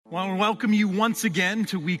Well, I want to welcome you once again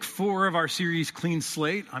to week 4 of our series, Clean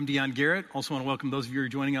Slate. I'm Dion Garrett. Also want to welcome those of you who are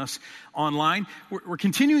joining us online. We're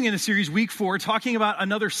continuing in the series, week 4, talking about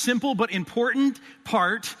another simple but important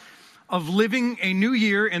part of living a new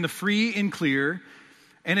year in the free and clear.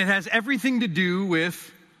 And it has everything to do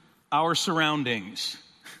with our surroundings.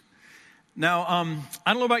 Now,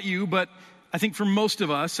 I don't know about you, but I think for most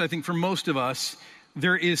of us,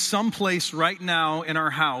 there is some place right now in our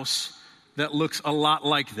house that looks a lot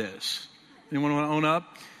like this. Anyone want to own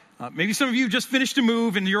up? Maybe some of you just finished a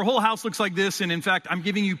move and your whole house looks like this, and in fact, I'm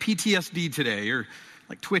giving you PTSD today, or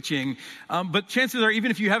like twitching. But chances are,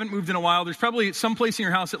 even if you haven't moved in a while, there's probably some place in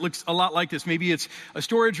your house that looks a lot like this. Maybe it's a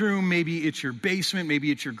storage room, maybe it's your basement, maybe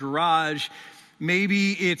it's your garage,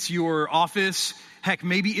 maybe it's your office, heck,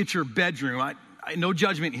 maybe it's your bedroom. No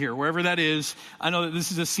judgment here, wherever that is. I know that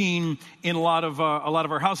this is a scene in a lot of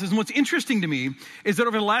our houses. And what's interesting to me is that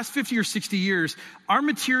over the last 50 or 60 years, our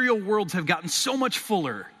material worlds have gotten so much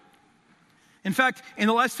fuller. In fact, in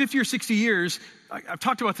the last 50 or 60 years, I've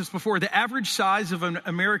talked about this before, the average size of an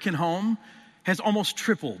American home has almost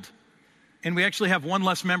tripled. And we actually have one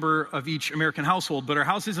less member of each American household, but our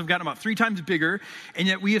houses have gotten about 3 times bigger, and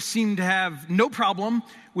yet we seem to have no problem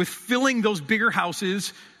with filling those bigger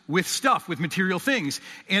houses with stuff, with material things.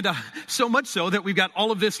 And so much so that we've got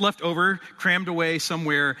all of this left over, crammed away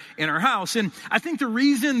somewhere in our house. And I think the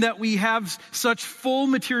reason that we have such full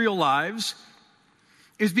material lives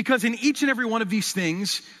is because in each and every one of these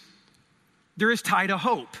things, there is tied a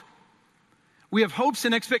hope. We have hopes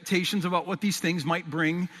and expectations about what these things might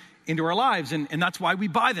bring into our lives, and that's why we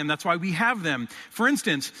buy them. That's why we have them. For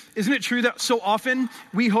instance, isn't it true that so often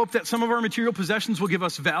we hope that some of our material possessions will give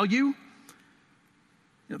us value?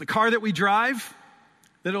 You know, the car that we drive,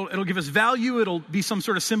 it'll give us value. It'll be some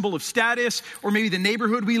sort of symbol of status, or maybe the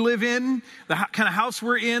neighborhood we live in, the kind of house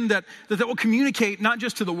we're in, that will communicate not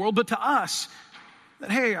just to the world, but to us.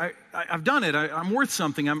 That, hey, I've done it. I'm worth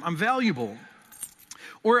something. I'm valuable.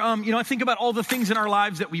 Or, I think about all the things in our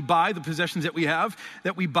lives that we buy, the possessions that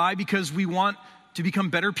we buy because we want to become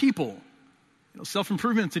better people.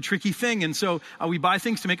 Self-improvement is a tricky thing, and so we buy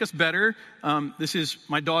things to make us better. This is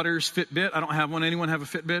my daughter's Fitbit. I don't have one. Anyone have a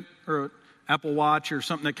Fitbit or an Apple Watch or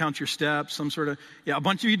something that counts your steps? Some sort of, a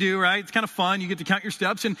bunch of you do, right? It's kind of fun. You get to count your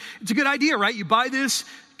steps, and it's a good idea, right? You buy this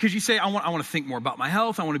because you say, I want to think more about my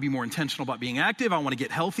health. I want to be more intentional about being active. I want to get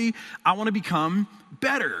healthy. I want to become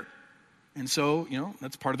better. And so,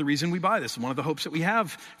 that's part of the reason we buy this. One of the hopes that we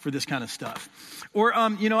have for this kind of stuff. Or,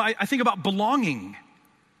 I think about belonging.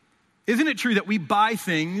 Isn't it true that we buy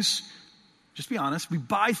things, just be honest, we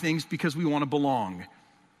buy things because we want to belong.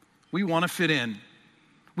 We want to fit in.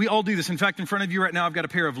 We all do this. In fact, in front of you right now, I've got a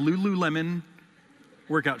pair of Lululemon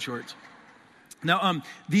workout shorts. Now,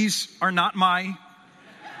 these are not my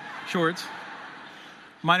shorts.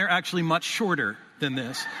 Mine are actually much shorter than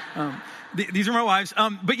this. These are my wife's.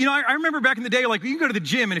 But, I remember back in the day, like, you go to the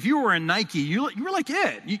gym, and if you were wearing Nike, you were like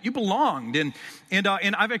it. You belonged. And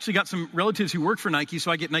I've actually got some relatives who work for Nike,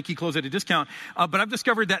 so I get Nike clothes at a discount. But I've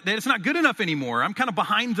discovered that it's not good enough anymore. I'm kind of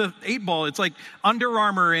behind the 8 ball. It's like Under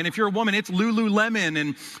Armour, and if you're a woman, it's Lululemon.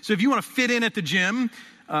 And so if you want to fit in at the gym,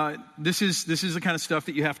 this is the kind of stuff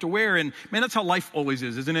that you have to wear. And, man, that's how life always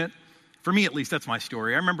is, isn't it? For me, at least, that's my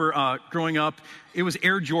story. I remember growing up, it was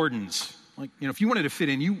Air Jordans. Like, if you wanted to fit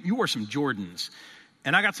in, you wore some Jordans.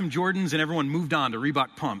 And I got some Jordans, and everyone moved on to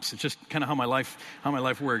Reebok pumps. It's just kind of how my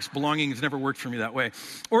life works. Belonging has never worked for me that way.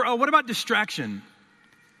 Or what about distraction?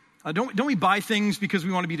 Don't we buy things because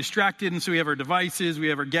we want to be distracted, and so we have our devices, we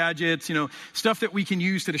have our gadgets, stuff that we can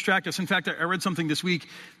use to distract us. In fact, I read something this week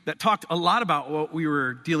that talked a lot about what we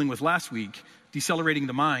were dealing with last week, decelerating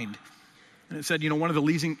the mind. And it said, one of the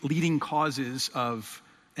leading causes of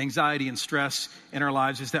anxiety and stress in our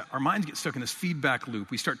lives is that our minds get stuck in this feedback loop.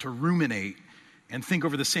 We start to ruminate and think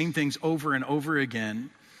over the same things over and over again.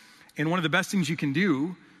 And one of the best things you can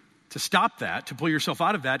do to stop that, to pull yourself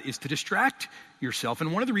out of that, is to distract yourself.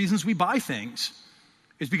 And one of the reasons we buy things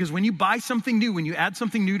is because when you buy something new, when you add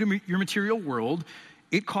something new to your material world,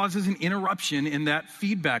 it causes an interruption in that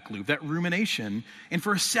feedback loop, that rumination. And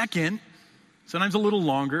for a second, sometimes a little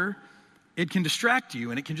longer, it can distract you,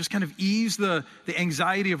 and it can just kind of ease the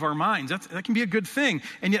anxiety of our minds. That can be a good thing.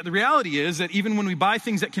 And yet the reality is that even when we buy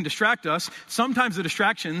things that can distract us, sometimes the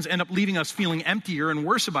distractions end up leaving us feeling emptier and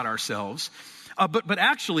worse about ourselves. But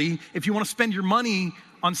actually, if you want to spend your money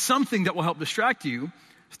on something that will help distract you,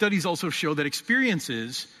 studies also show that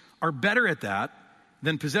experiences are better at that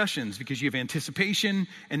than possessions, because you have anticipation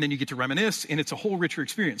and then you get to reminisce, and it's a whole richer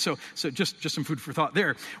experience. So just some food for thought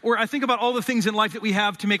there. Or I think about all the things in life that we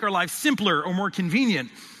have to make our lives simpler or more convenient.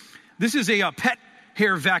 This is a pet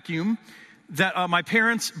hair vacuum that my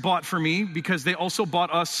parents bought for me because they also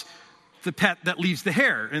bought us the pet that leaves the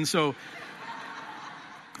hair. And so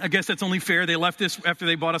I guess that's only fair. They left this after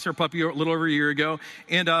they bought us our puppy a little over a year ago.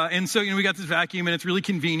 And so, we got this vacuum, and it's really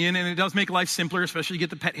convenient, and it does make life simpler, especially to get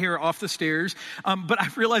the pet hair off the stairs. But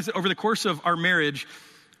I've realized that over the course of our marriage,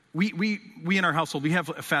 we in our household, we have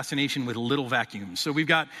a fascination with little vacuums. So we've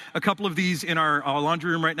got a couple of these in our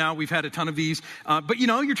laundry room right now. We've had a ton of these. But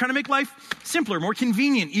you're trying to make life simpler, more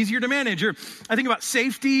convenient, easier to manage. Or I think about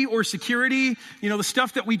safety or security, the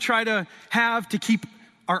stuff that we try to have to keep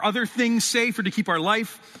our other things safe or to keep our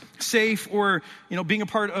life safe. Or, being a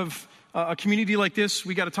part of a community like this,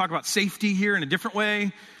 we got to talk about safety here in a different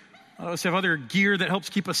way. I always have other gear that helps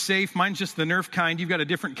keep us safe. Mine's just the Nerf kind. You've got a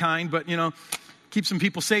different kind, but, keep some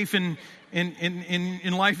people safe in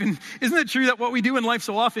life. And isn't it true that what we do in life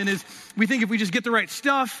so often is we think if we just get the right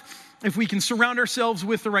stuff, if we can surround ourselves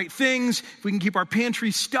with the right things, if we can keep our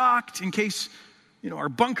pantry stocked in case, our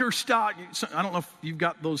bunker stocked. I don't know if you've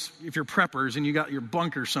got those, if you're preppers and you got your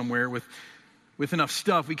bunker somewhere with enough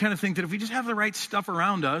stuff. We kind of think that if we just have the right stuff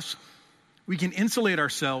around us, we can insulate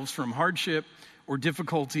ourselves from hardship or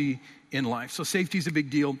difficulty in life. So safety is a big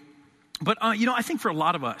deal. But, I think for a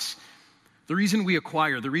lot of us, the reason we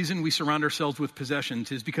acquire, the reason we surround ourselves with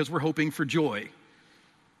possessions is because we're hoping for joy.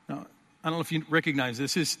 Now, I don't know if you recognize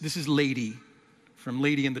this. This is Lady from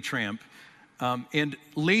Lady and the Tramp. And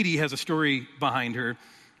Lady has a story behind her.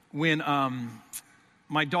 When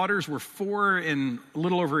my daughters were 4 and a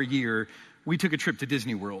little over a year, we took a trip to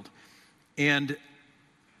Disney World. And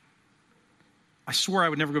I swore I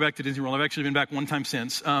would never go back to Disney World. I've actually been back one time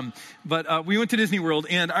since. But we went to Disney World,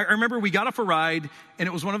 and I remember we got off a ride, and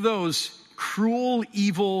it was one of those cruel,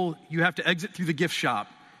 evil, you have to exit through the gift shop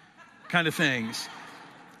kind of things.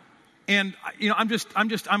 And,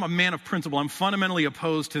 I'm a man of principle. I'm fundamentally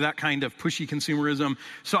opposed to that kind of pushy consumerism.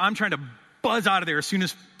 So I'm trying to buzz out of there as soon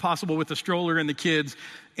as possible with the stroller and the kids.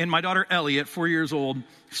 And my daughter Ellie, at 4 years old,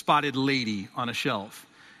 spotted Lady on a shelf.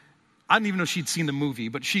 I didn't even know she'd seen the movie,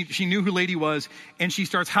 but she knew who Lady was, and she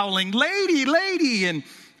starts howling, "Lady, Lady!" And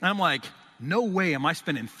I'm like, no way am I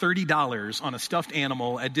spending $30 on a stuffed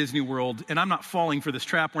animal at Disney World, and I'm not falling for this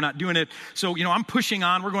trap. We're not doing it. So, I'm pushing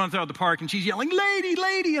on. We're going throughout the park, and she's yelling, "Lady,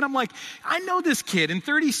 Lady!" And I'm like, I know this kid. In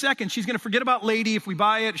 30 seconds, she's going to forget about Lady. If we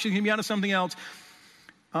buy it, she's going to be onto something else.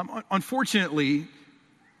 Unfortunately,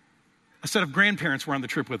 a set of grandparents were on the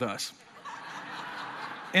trip with us.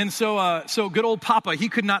 And so good old Papa, he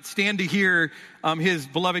could not stand to hear his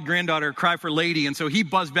beloved granddaughter cry for Lady. And so he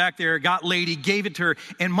buzzed back there, got Lady, gave it to her.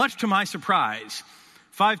 And much to my surprise,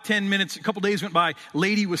 5-10 minutes, a couple days went by,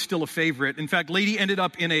 Lady was still a favorite. In fact, Lady ended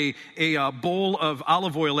up in a bowl of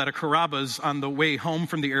olive oil at a Carrabba's on the way home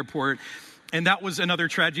from the airport. And that was another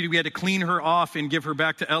tragedy. We had to clean her off and give her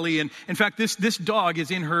back to Ellie. And in fact, this dog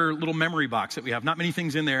is in her little memory box that we have. Not many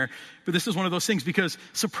things in there, but this is one of those things because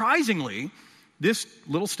surprisingly, this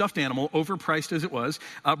little stuffed animal, overpriced as it was,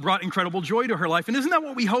 brought incredible joy to her life. And isn't that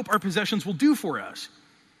what we hope our possessions will do for us?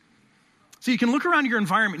 So you can look around your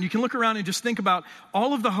environment, you can look around and just think about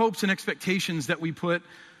all of the hopes and expectations that we put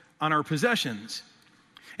on our possessions.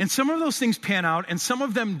 And some of those things pan out and some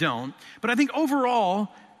of them don't. But I think overall,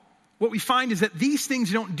 what we find is that these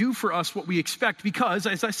things don't do for us what we expect because,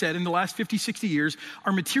 as I said, in the last 50, 60 years,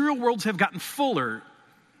 our material worlds have gotten fuller,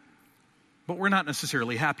 but we're not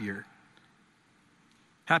necessarily happier.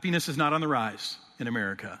 Happiness is not on the rise in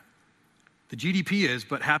America. The GDP is,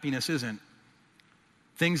 but happiness isn't.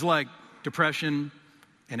 Things like depression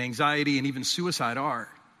and anxiety and even suicide are.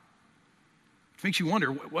 It makes you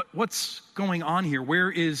wonder, what's going on here? Where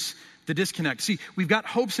is the disconnect? See, we've got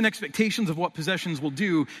hopes and expectations of what possessions will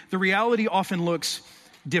do. The reality often looks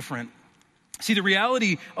different. See, the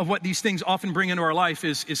reality of what these things often bring into our life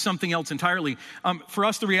is something else entirely. For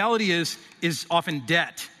us, the reality is often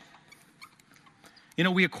debt.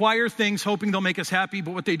 We acquire things hoping they'll make us happy,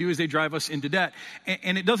 but what they do is they drive us into debt.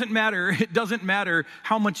 And it doesn't matter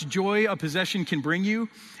how much joy a possession can bring you.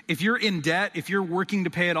 If you're in debt, if you're working to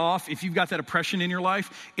pay it off, if you've got that oppression in your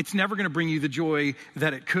life, it's never going to bring you the joy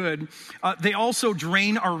that it could. They also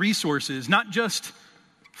drain our resources, not just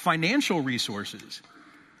financial resources,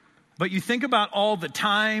 but you think about all the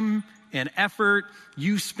time and effort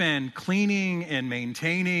you spend cleaning and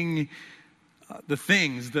maintaining the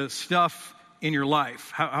things, the stuff in your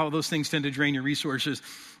life, how those things tend to drain your resources.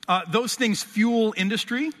 Those things fuel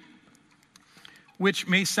industry, which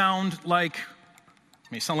may sound like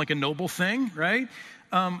a noble thing, right?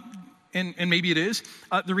 And maybe it is.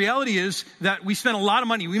 The reality is that we spend a lot of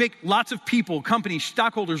money. We make lots of people, companies,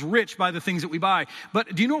 stockholders rich by the things that we buy.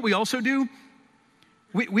 But do you know what we also do?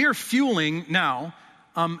 We are fueling now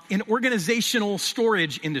an organizational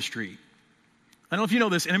storage industry. I don't know if you know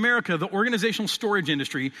this, in America, the organizational storage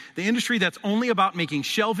industry, the industry that's only about making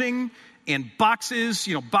shelving and boxes,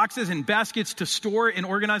 boxes and baskets to store and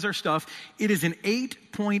organize our stuff, it is an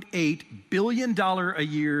 $8.8 billion a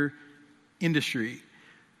year industry.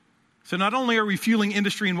 So not only are we fueling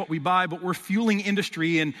industry in what we buy, but we're fueling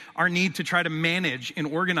industry in our need to try to manage and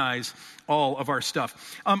organize all of our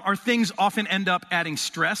stuff. Our things often end up adding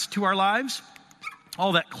stress to our lives.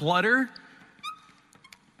 All that clutter.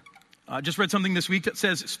 Just read something this week that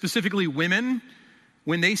says specifically women,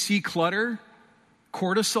 when they see clutter,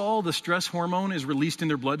 cortisol, the stress hormone, is released in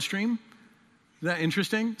their bloodstream. Isn't that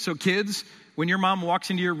interesting? So kids, when your mom walks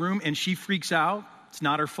into your room and she freaks out, it's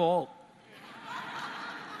not her fault.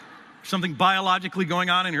 Something biologically going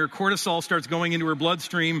on in her. Cortisol starts going into her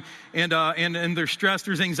bloodstream, and there's stress,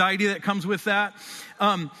 there's anxiety that comes with that.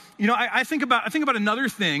 I think about another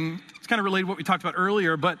thing. It's kind of related to what we talked about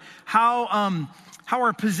earlier, but how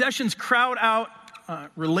our possessions crowd out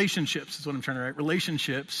relationships is what I'm trying to write.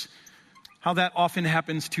 Relationships, how that often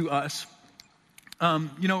happens to us.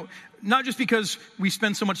 Not just because we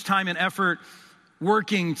spend so much time and effort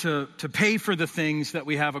working to pay for the things that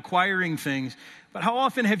we have, acquiring things, but how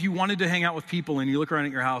often have you wanted to hang out with people and you look around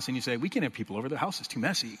at your house and you say, we can't have people over, the house is too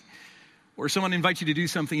messy. Or someone invites you to do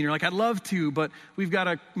something and you're like, I'd love to, but we've got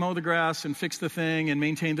to mow the grass and fix the thing and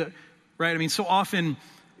maintain the, right? I mean, so often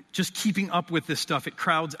just keeping up with this stuff, it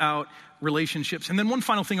crowds out relationships. And then one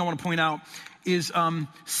final thing I want to point out is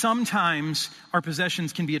sometimes our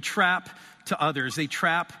possessions can be a trap to others. They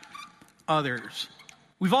trap others.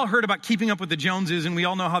 We've all heard about keeping up with the Joneses, and we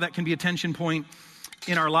all know how that can be a tension point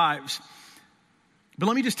in our lives. But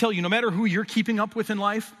let me just tell you, no matter who you're keeping up with in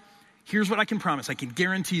life, here's what I can promise. I can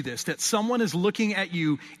guarantee this, that someone is looking at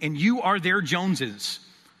you and you are their Joneses.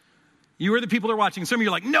 You are the people that are watching. Some of you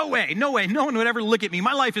are like, no way, no one would ever look at me.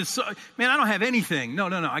 My life is so, man, I don't have anything. No.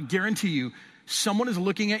 I guarantee you, someone is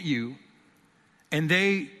looking at you and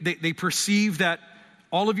they perceive that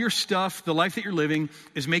all of your stuff, the life that you're living,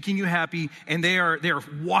 is making you happy, and they are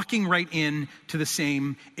walking right in to the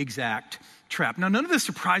same exact trap. Now, none of this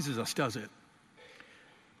surprises us, does it?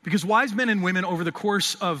 Because wise men and women over the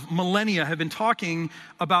course of millennia have been talking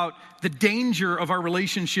about the danger of our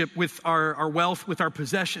relationship with our wealth, with our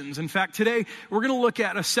possessions. In fact, today we're going to look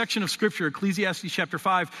at a section of Scripture, Ecclesiastes chapter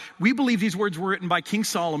 5. We believe these words were written by King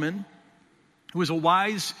Solomon, who was a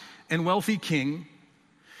wise and wealthy king.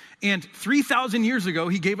 And 3,000 years ago,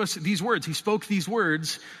 he gave us these words. He spoke these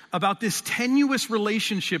words about this tenuous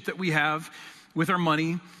relationship that we have with our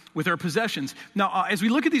money, with our possessions. Now, as we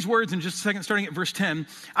look at these words in just a second, starting at verse 10,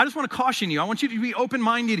 I just want to caution you. I want you to be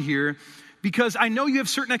open-minded here, because I know you have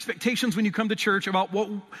certain expectations when you come to church about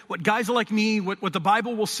what guys like me, what the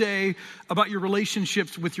Bible will say about your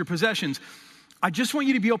relationships with your possessions. I just want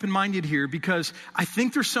you to be open-minded here, because I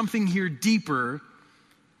think there's something here deeper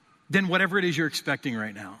than whatever it is you're expecting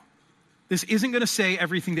right now. This isn't going to say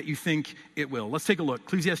everything that you think it will. Let's take a look.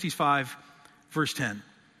 Ecclesiastes 5, verse 10.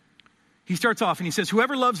 He starts off and he says,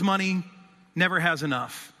 whoever loves money never has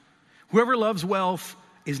enough. Whoever loves wealth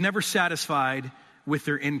is never satisfied with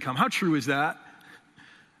their income. How true is that?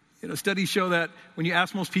 Studies show that when you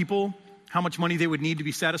ask most people how much money they would need to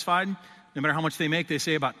be satisfied, no matter how much they make, they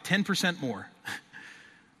say about 10% more.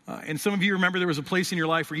 And some of you remember there was a place in your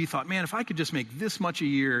life where you thought, man, if I could just make this much a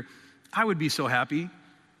year, I would be so happy.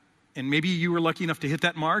 And maybe you were lucky enough to hit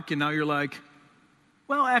that mark, and now you're like,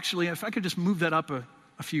 well, actually, if I could just move that up a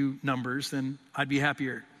few numbers, then I'd be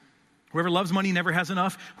happier. Whoever loves money never has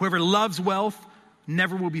enough. Whoever loves wealth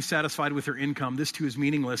never will be satisfied with their income. This too is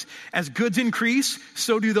meaningless. As goods increase,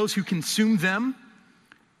 so do those who consume them.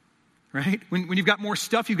 Right? When you've got more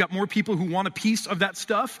stuff, you've got more people who want a piece of that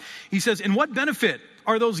stuff. He says, and what benefit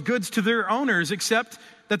are those goods to their owners, except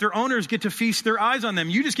that their owners get to feast their eyes on them?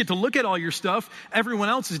 You just get to look at all your stuff. Everyone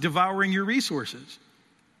else is devouring your resources.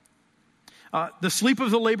 The sleep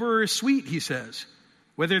of the laborer is sweet, he says,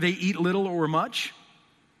 whether they eat little or much.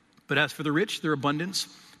 But as for the rich, their abundance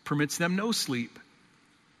permits them no sleep.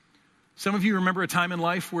 Some of you remember a time in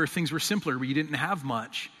life where things were simpler, where you didn't have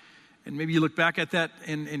much. And maybe you look back at that,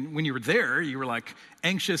 and when you were there, you were like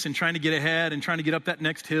anxious and trying to get ahead and trying to get up that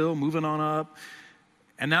next hill, moving on up.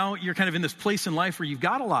 And now you're kind of in this place in life where you've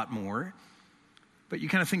got a lot more, but you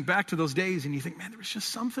kind of think back to those days and you think, man, there was just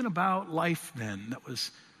something about life then that was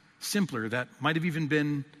simpler, that might have even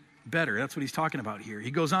been better. That's what he's talking about here.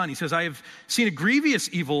 He goes on, he says, I have seen a grievous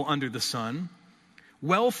evil under the sun,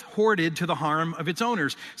 wealth hoarded to the harm of its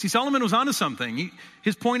owners. See, Solomon was onto something.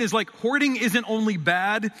 His point is like, hoarding isn't only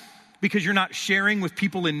bad because you're not sharing with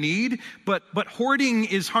people in need, but hoarding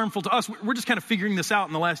is harmful to us. We're just kind of figuring this out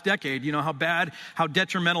in the last decade, how bad, how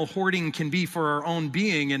detrimental hoarding can be for our own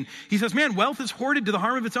being. And he says, man, wealth is hoarded to the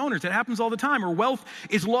harm of its owners. It happens all the time. Or wealth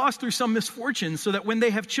is lost through some misfortune so that when they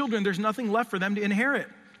have children, there's nothing left for them to inherit.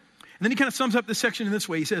 And then he kind of sums up this section in this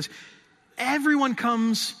way. He says, everyone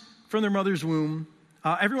comes from their mother's womb.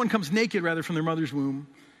 Everyone comes naked, rather, from their mother's womb.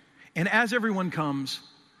 And as everyone comes,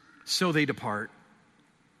 so they depart.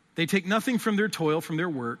 They take nothing from their toil, from their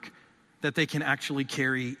work, that they can actually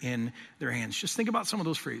carry in their hands. Just think about some of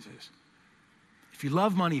those phrases. If you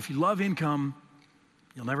love money, if you love income,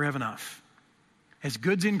 you'll never have enough. As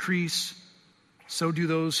goods increase, so do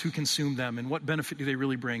those who consume them. And what benefit do they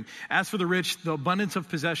really bring? As for the rich, the abundance of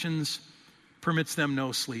possessions permits them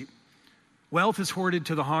no sleep. Wealth is hoarded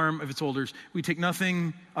to the harm of its holders. We take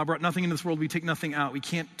nothing, brought nothing into this world. We take nothing out. We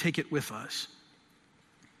can't take it with us.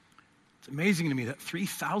 It's amazing to me that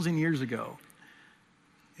 3,000 years ago,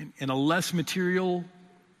 in a less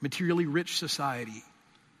materially rich society,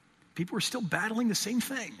 people were still battling the same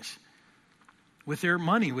things with their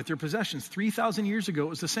money, with their possessions. 3,000 years ago, it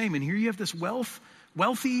was the same. And here you have this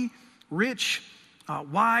wealthy, rich,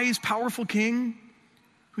 wise, powerful king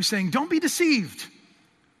who's saying, don't be deceived.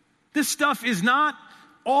 This stuff is not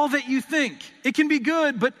all that you think. It can be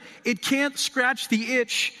good, but it can't scratch the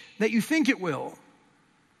itch that you think it will.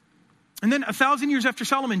 And then 1,000 years after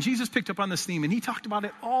Solomon, Jesus picked up on this theme, and he talked about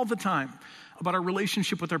it all the time, about our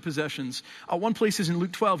relationship with our possessions. One place is in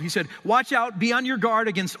Luke 12. He said, watch out, be on your guard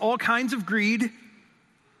against all kinds of greed,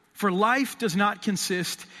 for life does not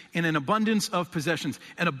consist in an abundance of possessions.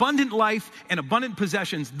 An abundant life and abundant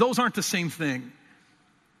possessions, those aren't the same thing.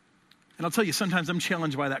 And I'll tell you, sometimes I'm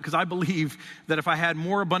challenged by that, because I believe that if I had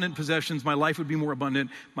more abundant possessions, my life would be more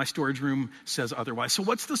abundant. My storage room says otherwise. So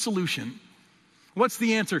what's the solution? What's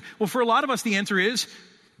the answer? Well, for a lot of us, the answer is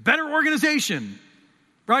better organization,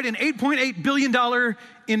 right? An $8.8 billion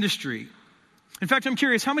industry. In fact, I'm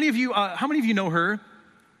curious, how many of you know her?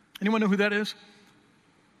 Anyone know who that is?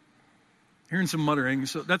 Hearing some muttering.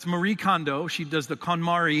 So that's Marie Kondo. She does the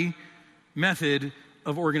KonMari method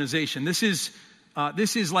of organization. This is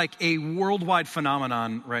like a worldwide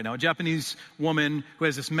phenomenon right now. A Japanese woman who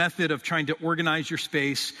has this method of trying to organize your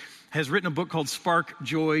space, has written a book called Spark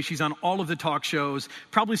Joy. She's on all of the talk shows.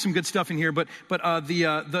 Probably some good stuff in here, but I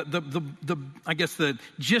guess the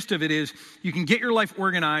gist of it is you can get your life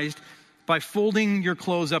organized by folding your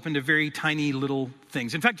clothes up into very tiny little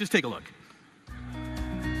things. In fact, just take a look.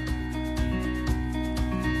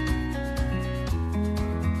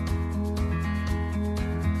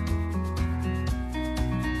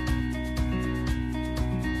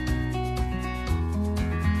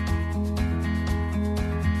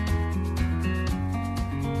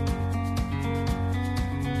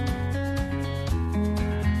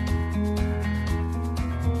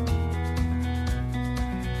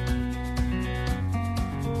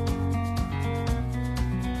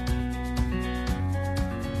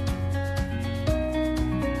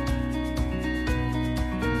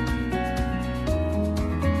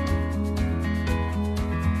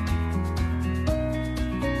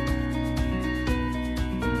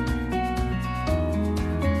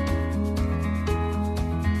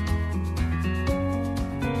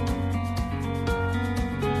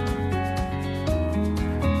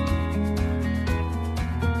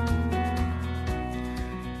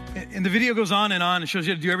 And the video goes on and shows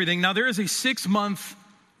you how to do everything. Now, there is a 6-month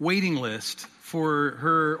waiting list for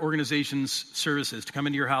her organization's services to come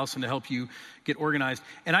into your house and to help you get organized.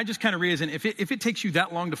 And I just kind of realized, if it takes you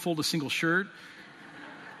that long to fold a single shirt,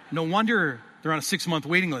 no wonder they're on a 6-month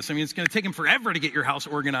waiting list. I mean, it's going to take them forever to get your house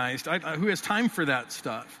organized. Who has time for that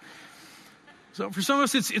stuff? So for some of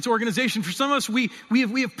us, it's organization. For some of us, we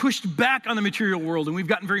have pushed back on the material world, and we've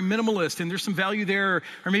gotten very minimalist, and there's some value there,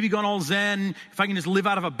 or maybe gone all Zen. If I can just live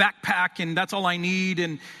out of a backpack, and that's all I need.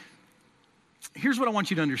 And here's what I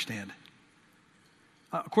want you to understand.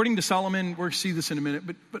 According to Solomon, we'll see this in a minute,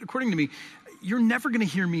 but according to me, you're never going to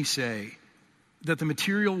hear me say that the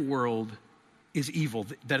material world is evil,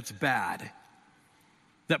 that it's bad,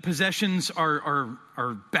 that possessions are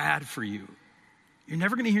bad for you. You're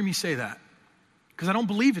never going to hear me say that, because I don't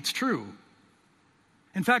believe it's true.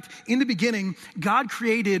 In fact, in the beginning, God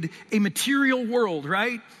created a material world,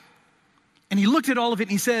 right? And he looked at all of it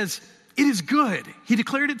and he says, it is good. He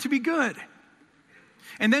declared it to be good.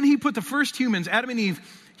 And then he put the first humans, Adam and Eve,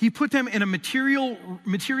 he put them in a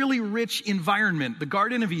materially rich environment, the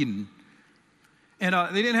Garden of Eden. And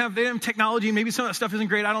they didn't have technology. Maybe some of that stuff isn't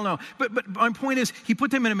great. I don't know. But my point is, he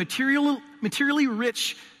put them in a materially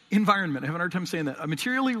rich environment. I have a hard time saying that. A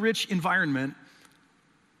materially rich environment.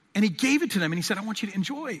 And he gave it to them and he said, I want you to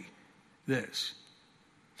enjoy this.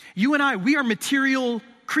 You and I, we are material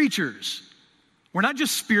creatures. We're not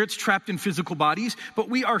just spirits trapped in physical bodies, but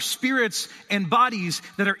we are spirits and bodies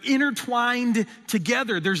that are intertwined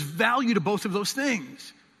together. There's value to both of those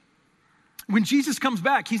things. When Jesus comes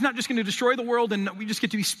back, he's not just going to destroy the world and we just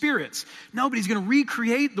get to be spirits. No, but he's going to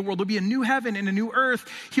recreate the world. There'll be a new heaven and a new earth.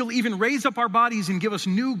 He'll even raise up our bodies and give us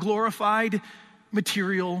new glorified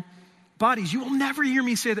material bodies. You will never hear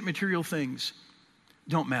me say that material things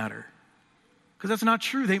don't matter, because that's not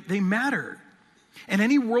true. They matter. And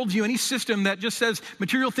any worldview, any system that just says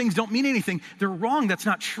material things don't mean anything, they're wrong. That's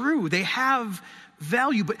not true. They have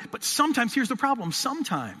value. But sometimes, here's the problem.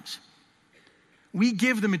 Sometimes we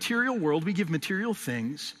give the material world, we give material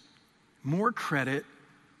things more credit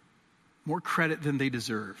than they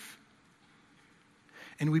deserve.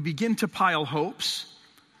 And we begin to pile hopes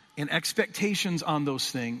and expectations on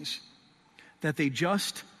those things that they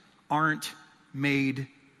just aren't made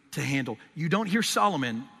to handle. You don't hear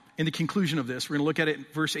Solomon in the conclusion of this. We're going to look at it in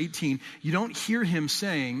verse 18. You don't hear him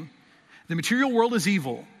saying, the material world is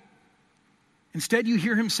evil. Instead, you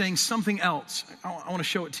hear him saying something else. I want to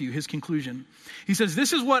show it to you, his conclusion. He says,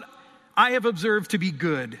 this is what I have observed to be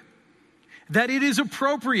good, that it is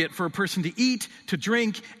appropriate for a person to eat, to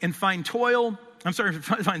drink, and find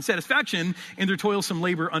satisfaction in their toilsome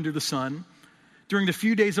labor under the sun during the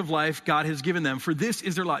few days of life God has given them, for this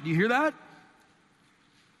is their lot. Do you hear that?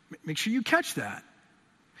 Make sure you catch that.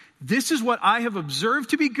 This is what I have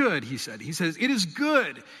observed to be good, he said. He says, it is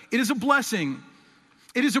good. It is a blessing.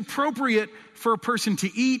 It is appropriate for a person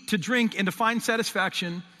to eat, to drink, and to find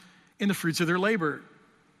satisfaction in the fruits of their labor.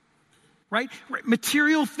 Right?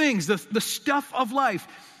 Material things, the stuff of life.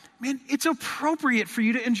 Man, it's appropriate for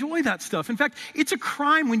you to enjoy that stuff. In fact, it's a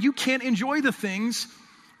crime when you can't enjoy the things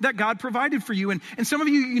that God provided for you. And some of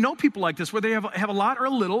you know people like this, where they have a lot or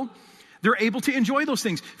a little. They're able to enjoy those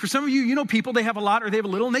things. For some of you, you know people, they have a lot or they have a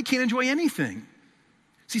little, and they can't enjoy anything.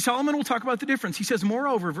 See, Solomon will talk about the difference. He says,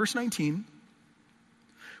 moreover, verse 19,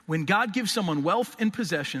 when God gives someone wealth and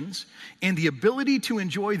possessions and the ability to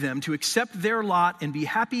enjoy them, to accept their lot and be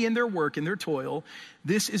happy in their work and their toil,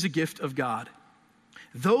 this is a gift of God.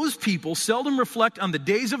 Those people seldom reflect on the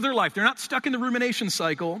days of their life. They're not stuck in the rumination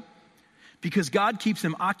cycle because God keeps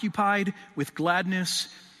them occupied with gladness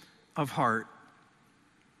of heart.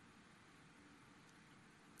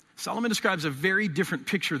 Solomon describes a very different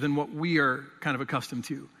picture than what we are kind of accustomed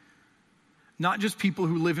to. Not just people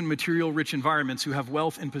who live in material-rich environments who have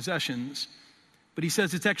wealth and possessions, but he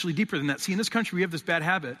says it's actually deeper than that. See, in this country, we have this bad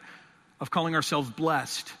habit of calling ourselves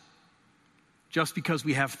blessed just because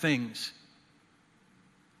we have things.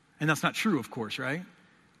 And that's not true, of course, right?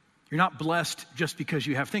 You're not blessed just because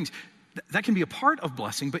you have things. That can be a part of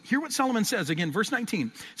blessing, but hear what Solomon says. Again, verse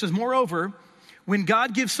 19. It says, moreover, when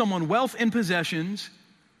God gives someone wealth and possessions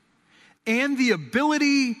and the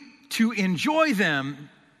ability to enjoy them,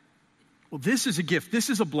 well, this is a gift.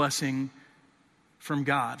 This is a blessing from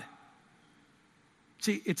God.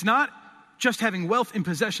 See, it's not just having wealth and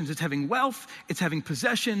possessions. It's having wealth, it's having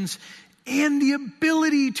possessions, and the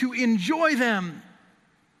ability to enjoy them.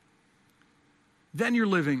 Then you're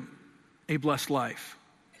living a blessed life.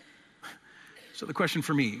 So the question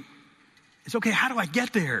for me is, okay, how do I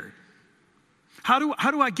get there? How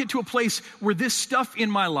do I get to a place where this stuff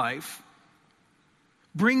in my life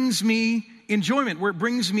brings me enjoyment, where it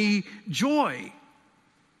brings me joy?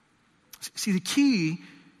 See, the key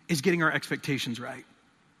is getting our expectations right.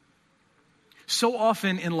 So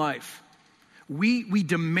often in life, we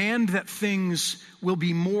demand that things will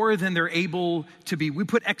be more than they're able to be. We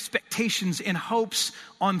put expectations and hopes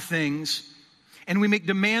on things, and we make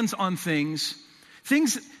demands on things.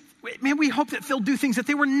 Man, we hope that they'll do things that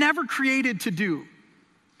they were never created to do.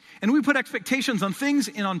 And we put expectations on things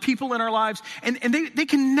and on people in our lives, and they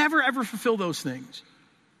can never, ever fulfill those things.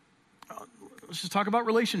 Let's just talk about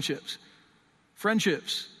relationships,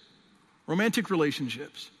 friendships, romantic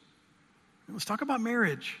relationships. Let's talk about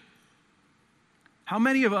marriage. How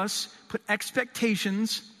many of us put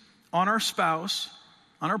expectations on our spouse,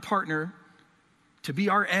 on our partner, to be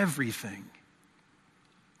our everything?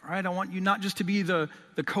 All right, I want you not just to be the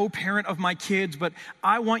co-parent of my kids, but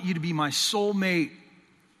I want you to be my soulmate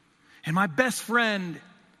and my best friend.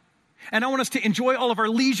 And I want us to enjoy all of our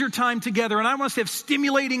leisure time together. And I want us to have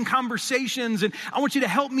stimulating conversations. And I want you to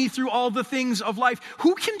help me through all the things of life.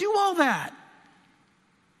 Who can do all that?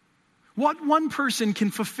 What one person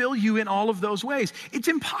can fulfill you in all of those ways? It's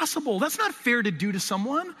impossible. That's not fair to do to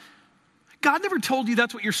someone. God never told you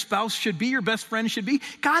that's what your spouse should be, your best friend should be.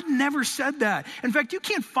 God never said that. In fact, you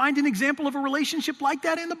can't find an example of a relationship like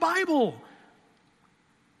that in the Bible.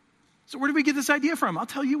 So where do we get this idea from? I'll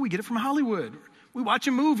tell you, we get it from Hollywood. We watch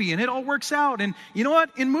a movie and it all works out. And you know what?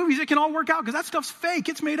 In movies, it can all work out because that stuff's fake.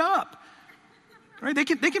 It's made up. Right? They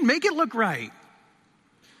can make it look right.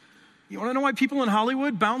 You want to know why people in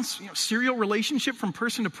Hollywood bounce serial relationship from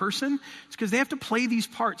person to person? It's because they have to play these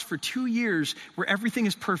parts for 2 years where everything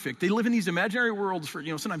is perfect. They live in these imaginary worlds for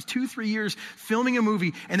sometimes 2-3 years filming a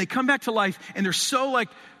movie, and they come back to life and they're so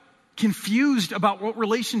confused about what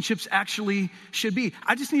relationships actually should be.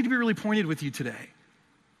 I just need to be really pointed with you today.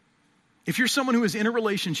 If you're someone who is in a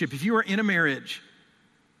relationship, if you are in a marriage,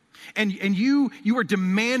 and you are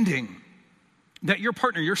demanding that your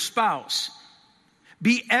partner, your spouse,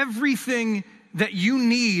 be everything that you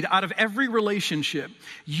need out of every relationship,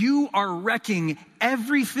 you are wrecking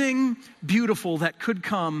everything beautiful that could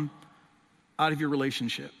come out of your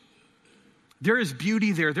relationship. There is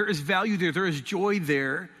beauty there. There is value there. There is joy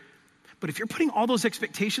there. But if you're putting all those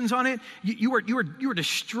expectations on it, you are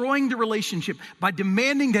destroying the relationship by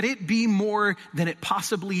demanding that it be more than it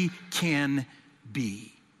possibly can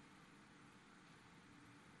be.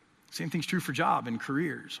 Same thing's true for job and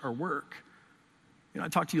careers or work. I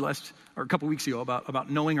talked to you a couple weeks ago about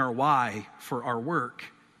knowing our why for our work.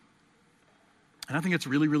 And I think it's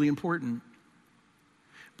really, really important.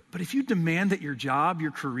 But if you demand that your job,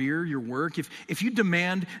 your career, your work, if you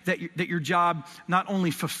demand that your job not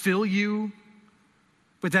only fulfill you,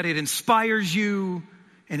 but that it inspires you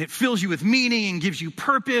and it fills you with meaning and gives you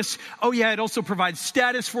purpose. Oh yeah, it also provides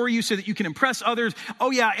status for you so that you can impress others.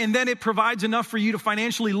 Oh yeah, and then it provides enough for you to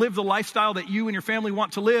financially live the lifestyle that you and your family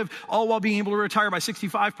want to live, all while being able to retire by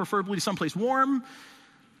 65, preferably to someplace warm.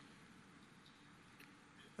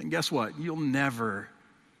 And guess what? You'll never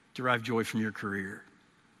derive joy from your career.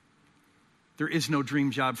 There is no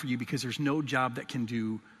dream job for you because there's no job that can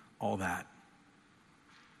do all that.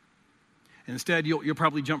 And instead, you'll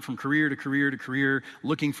probably jump from career to career to career,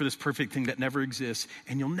 looking for this perfect thing that never exists.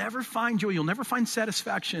 And you'll never find joy. You'll never find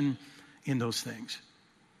satisfaction in those things.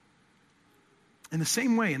 In the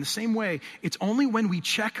same way, it's only when we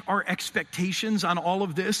check our expectations on all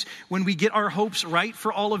of this, when we get our hopes right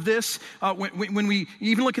for all of this, when we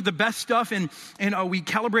even look at the best stuff and we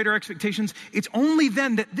calibrate our expectations, it's only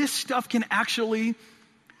then that this stuff can actually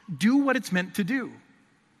do what it's meant to do.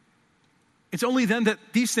 It's only then that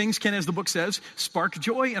these things can, as the book says, spark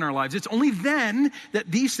joy in our lives. It's only then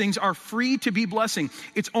that these things are free to be blessing.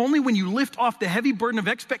 It's only when you lift off the heavy burden of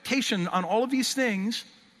expectation on all of these things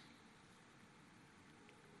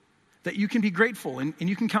that you can be grateful and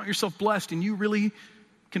you can count yourself blessed and you really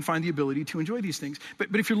can find the ability to enjoy these things.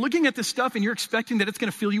 But if you're looking at this stuff and you're expecting that it's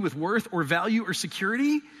going to fill you with worth or value or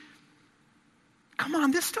security, come on,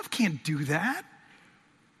 this stuff can't do that.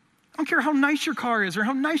 I don't care how nice your car is or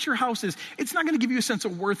how nice your house is. It's not going to give you a sense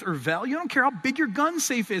of worth or value. I don't care how big your gun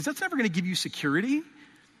safe is. That's never going to give you security.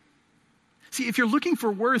 See, if you're looking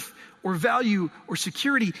for worth or value or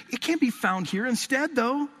security, it can't be found here. Instead,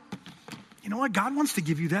 though, you know what? God wants to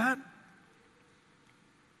give you that.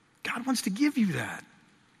 God wants to give you that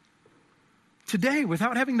today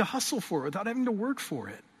without having to hustle for it, without having to work for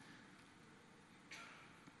it.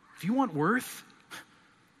 If you want worth,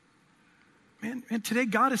 man, today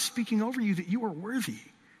God is speaking over you that you are worthy,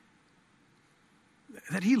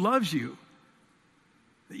 that He loves you,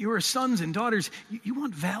 that you are sons and daughters. You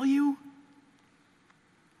want value?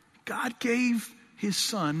 God gave His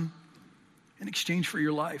Son in exchange for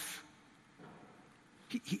your life.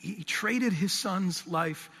 He traded His Son's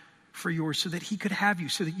life for yours so that He could have you,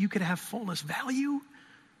 so that you could have fullness. Value?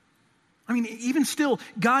 I mean, even still,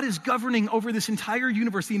 God is governing over this entire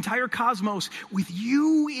universe, the entire cosmos, with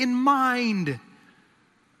you in mind. You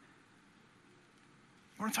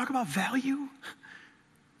want to talk about value? You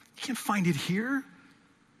can't find it here.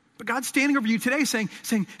 But God's standing over you today saying,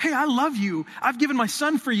 hey, I love you. I've given my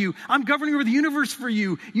Son for you. I'm governing over the universe for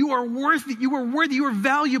you. You are worthy. You are worthy. You are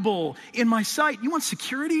valuable in my sight. You want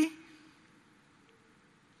security?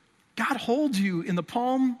 God holds you in the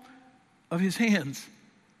palm of His hands.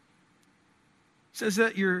 It says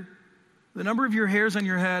that the number of your hairs on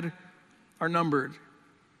your head are numbered. It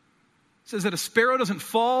says that a sparrow doesn't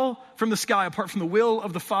fall from the sky apart from the will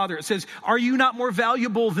of the Father. It says, are you not more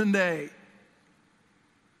valuable than they?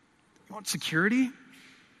 You want security? You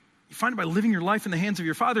find it by living your life in the hands of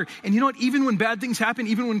your Father. And you know what? Even when bad things happen,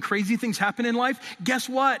 even when crazy things happen in life, guess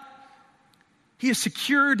what? He has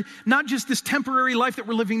secured not just this temporary life that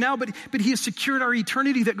we're living now, but He has secured our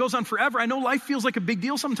eternity that goes on forever. I know life feels like a big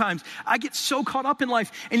deal sometimes. I get so caught up in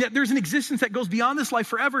life, and yet there's an existence that goes beyond this life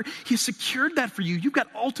forever. He's secured that for you. You've got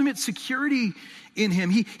ultimate security in Him.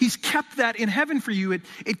 He's kept that in heaven for you.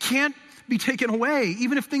 It can't be taken away,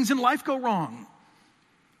 even if things in life go wrong.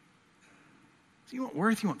 So you want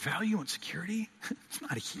worth, you want value, you want security? It's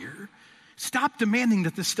not here. Stop demanding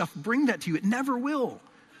that this stuff bring that to you. It never will.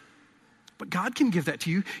 But God can give that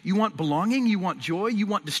to you. You want belonging, you want joy, you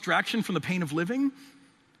want distraction from the pain of living?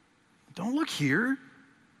 Don't look here.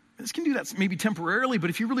 This can do that maybe temporarily, but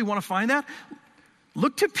if you really want to find that,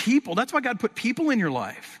 look to people. That's why God put people in your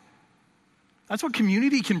life. That's what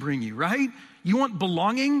community can bring you, right? You want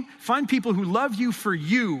belonging? Find people who love you for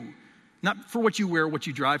you, not for what you wear, what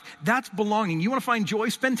you drive. That's belonging. You want to find joy?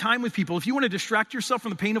 Spend time with people. If you want to distract yourself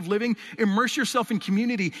from the pain of living, immerse yourself in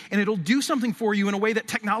community, and it'll do something for you in a way that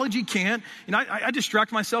technology can't. You know, I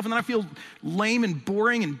distract myself, and then I feel lame and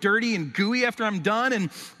boring and dirty and gooey after I'm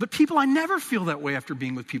done. But people, I never feel that way after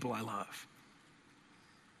being with people I love.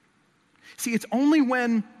 See, it's only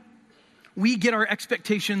when we get our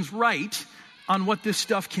expectations right on what this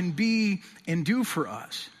stuff can be and do for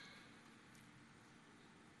us.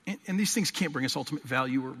 And these things can't bring us ultimate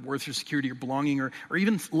value or worth or security or belonging or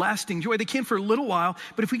even lasting joy. They can for a little while,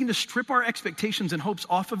 but if we can just strip our expectations and hopes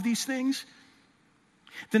off of these things,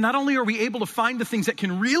 then not only are we able to find the things that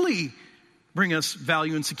can really bring us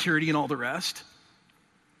value and security and all the rest,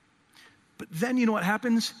 but then you know what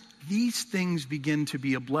happens? These things begin to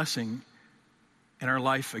be a blessing in our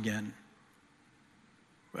life again.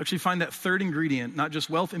 We actually find that third ingredient, not just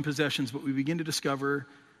wealth and possessions, but we begin to discover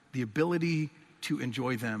the ability to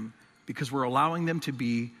enjoy them because we're allowing them to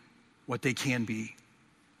be what they can be.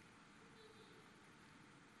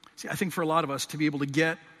 See, I think for a lot of us to be able to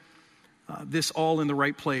get this all in the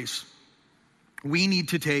right place, we need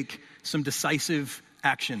to take some decisive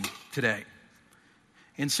action today.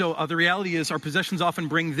 And so the reality is our possessions often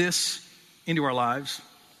bring this into our lives.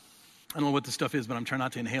 I don't know what this stuff is, but I'm trying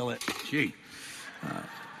not to inhale it. Gee.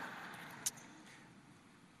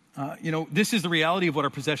 This is the reality of what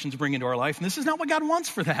our possessions bring into our life, and this is not what God wants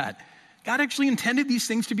for that. God actually intended these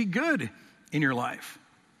things to be good in your life.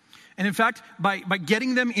 And in fact, by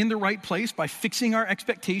getting them in the right place, by fixing our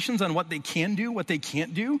expectations on what they can do, what they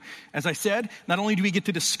can't do, as I said, not only do we get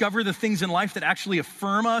to discover the things in life that actually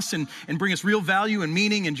affirm us and bring us real value and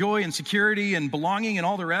meaning and joy and security and belonging and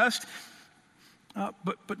all the rest,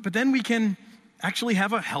 but then we can actually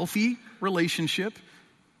have a healthy relationship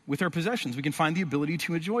with our possessions. We can find the ability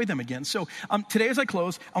to enjoy them again. So today as I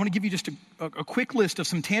close, I want to give you just a quick list of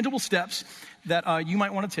some tangible steps that you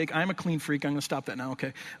might want to take. I'm a clean freak. I'm going to stop that now,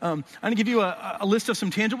 okay? I'm going to give you a list of some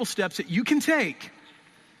tangible steps that you can take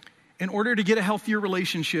in order to get a healthier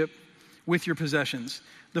relationship with your possessions.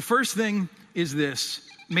 The first thing is this.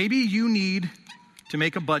 Maybe you need to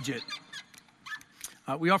make a budget.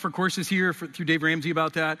 We offer courses here through Dave Ramsey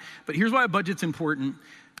about that, but here's why a budget's important.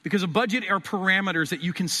 Because a budget are parameters that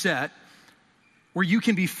you can set where you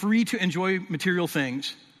can be free to enjoy material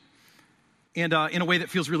things and in a way that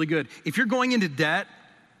feels really good. If you're going into debt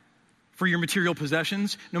for your material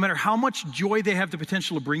possessions, no matter how much joy they have the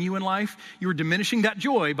potential to bring you in life, you are diminishing that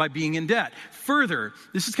joy by being in debt. Further,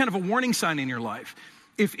 this is kind of a warning sign in your life.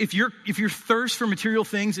 If your thirst for material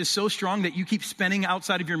things is so strong that you keep spending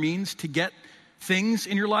outside of your means to get things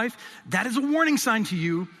in your life, that is a warning sign to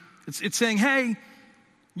you. It's saying, hey,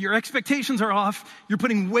 your expectations are off. You're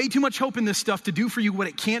putting way too much hope in this stuff to do for you what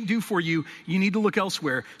it can't do for you. You need to look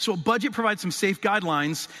elsewhere. So a budget provides some safe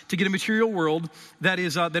guidelines to get a material world that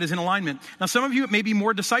is in alignment. Now, some of you, it may be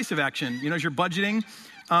more decisive action. You know, as you're budgeting,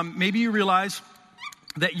 maybe you realize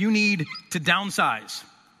that you need to downsize.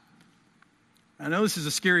 I know this is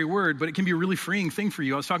a scary word, but it can be a really freeing thing for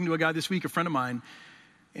you. I was talking to a guy this week, a friend of mine,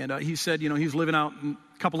 and he said, he's living out in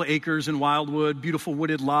a couple of acres in Wildwood, beautiful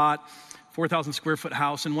wooded lot, 4,000 square foot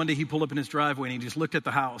house. And one day he pulled up in his driveway and he just looked at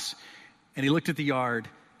the house and he looked at the yard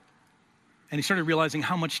and he started realizing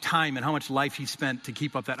how much time and how much life he spent to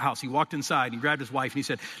keep up that house. He walked inside, he grabbed his wife and he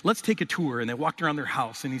said, let's take a tour. And they walked around their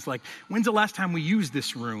house and he's like, when's the last time we used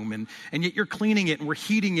this room? And yet you're cleaning it and we're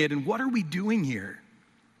heating it. And what are we doing here?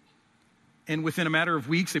 And within a matter of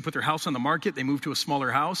weeks, they put their house on the market. They moved to a smaller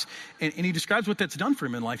house. And he describes what that's done for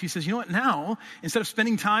him in life. He says, you know what, now, instead of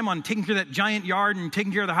spending time on taking care of that giant yard and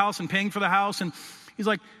taking care of the house and paying for the house, and he's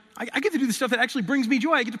like, I get to do the stuff that actually brings me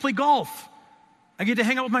joy. I get to play golf. I get to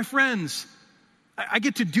hang out with my friends. I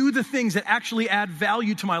get to do the things that actually add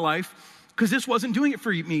value to my life because this wasn't doing it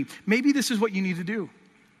for me. Maybe this is what you need to do.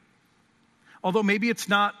 Although maybe it's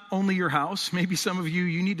not only your house. Maybe some of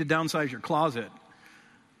you need to downsize your closet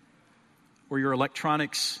or your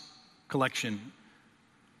electronics collection,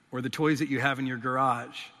 or the toys that you have in your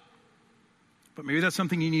garage. But maybe that's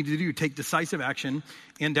something you need to do, take decisive action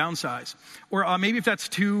and downsize. Or maybe if that's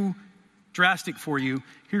too drastic for you,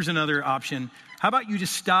 here's another option. How about you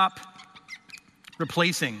just stop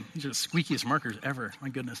replacing, these are the squeakiest markers ever, my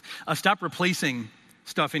goodness. Stop replacing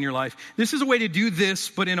stuff in your life. This is a way to do this,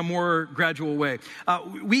 but in a more gradual way.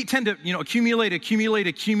 We tend to,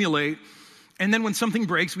 accumulate, and then when something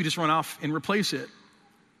breaks, we just run off and replace it.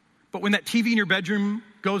 But when that TV in your bedroom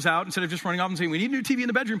goes out, instead of just running off and saying, we need a new TV in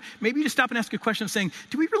the bedroom, maybe you just stop and ask a question of saying,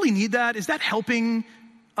 do we really need that? Is that helping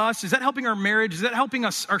us? Is that helping our marriage? Is that helping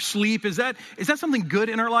us, our sleep? Is that something good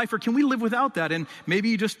in our life, or can we live without that? And maybe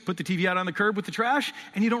you just put the TV out on the curb with the trash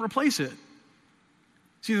and you don't replace it.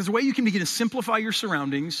 See, there's a way you can begin to simplify your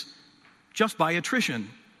surroundings just by attrition.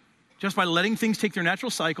 Just by letting things take their natural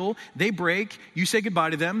cycle. They break, you say goodbye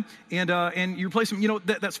to them, and you replace them.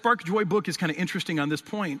 That Spark Joy book is kind of interesting on this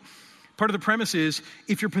point. Part of the premise is,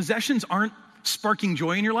 if your possessions aren't sparking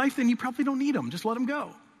joy in your life, then you probably don't need them. Just let them go.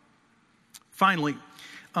 Finally,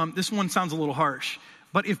 this one sounds a little harsh,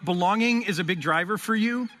 but if belonging is a big driver for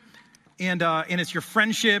you, and it's your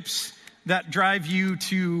friendships that drive you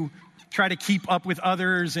to try to keep up with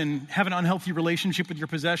others and have an unhealthy relationship with your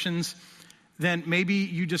possessions, then maybe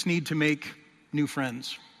you just need to make new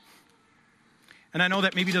friends. And I know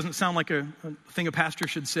that maybe doesn't sound like a thing a pastor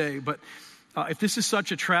should say, but if this is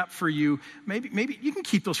such a trap for you, maybe you can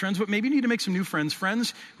keep those friends, but maybe you need to make some new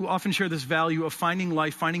friends who often share this value of finding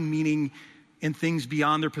life, finding meaning in things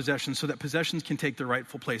beyond their possessions, so that possessions can take their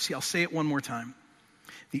rightful place. See, I'll say it one more time.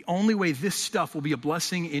 The only way this stuff will be a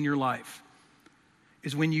blessing in your life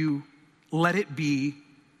is when you let it be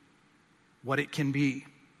what it can be.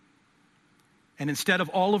 And instead of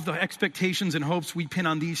all of the expectations and hopes we pin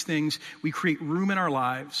on these things, we create room in our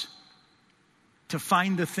lives to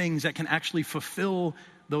find the things that can actually fulfill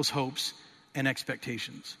those hopes and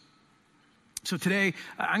expectations. So today,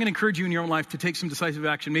 I'm going to encourage you in your own life to take some decisive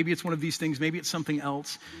action. Maybe it's one of these things, maybe it's something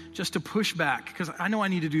else, just to push back, because I know I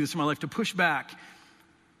need to do this in my life, to push back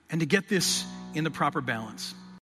and to get this in the proper balance.